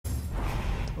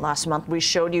Last month, we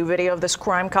showed you video of this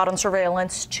crime caught on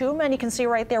surveillance. Two men you can see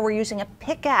right there were using a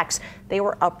pickaxe. They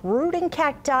were uprooting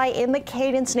cacti in the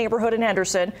Cadence neighborhood in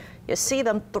Henderson. You see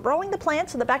them throwing the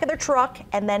plants in the back of their truck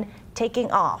and then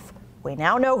taking off. We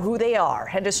now know who they are.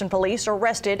 Henderson police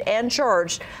arrested and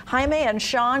charged Jaime and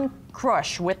Sean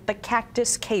Crush with the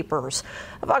cactus capers.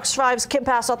 Fox 5's Kim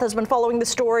Passoff has been following the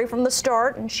story from the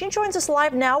start, and she joins us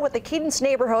live now with the Cadence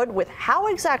neighborhood with how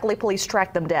exactly police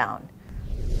tracked them down.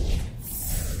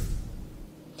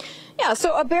 Yeah,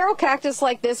 so a barrel cactus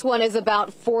like this one is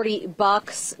about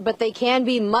 $40, but they can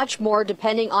be much more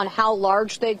depending on how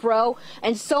large they grow.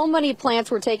 And so many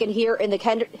plants were taken here in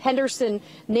the Henderson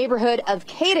neighborhood of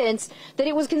Cadence that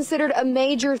it was considered a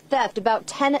major theft. About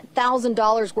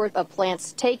 $10,000 worth of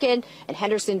plants taken, and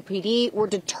Henderson PD were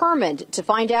determined to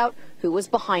find out who was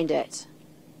behind it.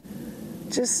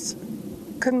 Just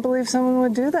couldn't believe someone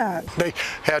would do that. They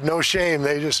had no shame.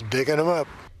 They just digging them up.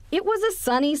 It was a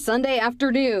sunny Sunday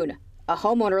afternoon. A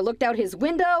homeowner looked out his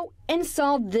window and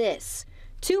saw this.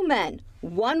 Two men,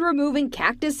 one removing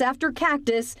cactus after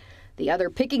cactus, the other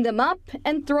picking them up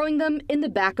and throwing them in the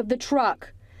back of the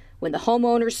truck. When the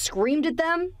homeowners screamed at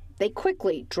them, they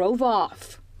quickly drove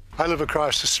off. I live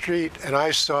across the street, and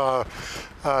I saw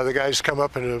the guys come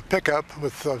up in a pickup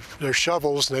with their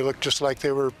shovels, and they looked just like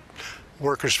they were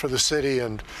workers for the city,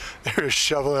 and they're just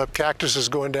shoveling up cactuses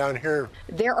going down here.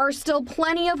 There are still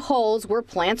plenty of holes where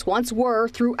plants once were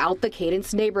throughout the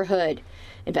Cadence neighborhood.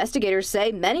 Investigators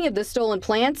say many of the stolen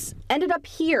plants ended up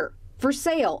here for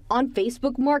sale on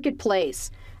Facebook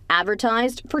Marketplace,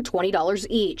 advertised for $20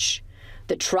 each.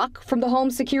 The truck from the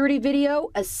home security video,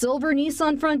 a silver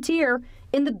Nissan Frontier,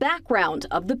 in the background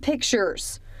of the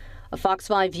pictures. A Fox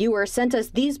 5 viewer sent us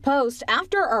these posts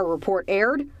after our report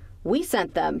aired. We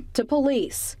sent them to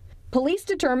police. Police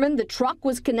determined the truck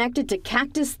was connected to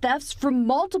cactus thefts from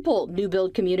multiple new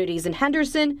build communities in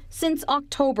Henderson since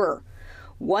October.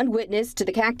 One witness to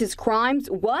the cactus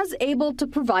crimes was able to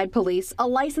provide police a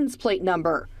license plate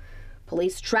number.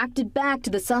 Police tracked it back to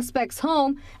the suspect's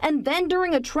home, and then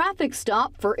during a traffic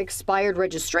stop for expired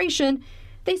registration,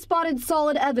 they spotted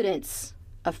solid evidence: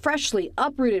 a freshly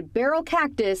uprooted barrel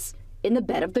cactus in the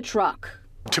bed of the truck.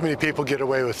 Too many people get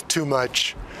away with too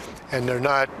much, and they're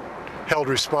not held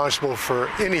responsible for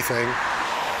anything.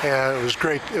 And it was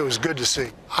great. It was good to see.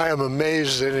 I am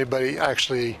amazed that anybody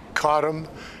actually caught them,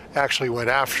 actually went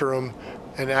after them,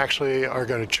 and actually are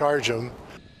going to charge them.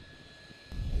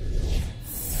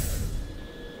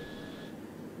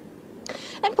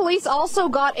 And police also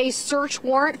got a search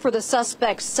warrant for the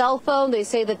suspect's cell phone. They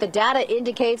say that the data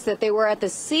indicates that they were at the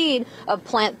scene of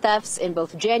plant thefts in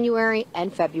both January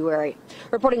and February.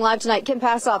 Reporting live tonight, Kim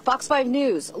Passoff, Fox 5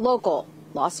 News, local,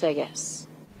 Las Vegas.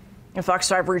 And Fox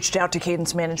 5 reached out to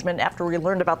Cadence management after we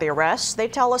learned about the arrests. They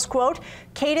tell us, quote,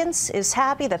 Cadence is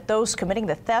happy that those committing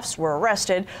the thefts were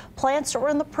arrested. Plants are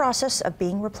in the process of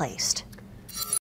being replaced.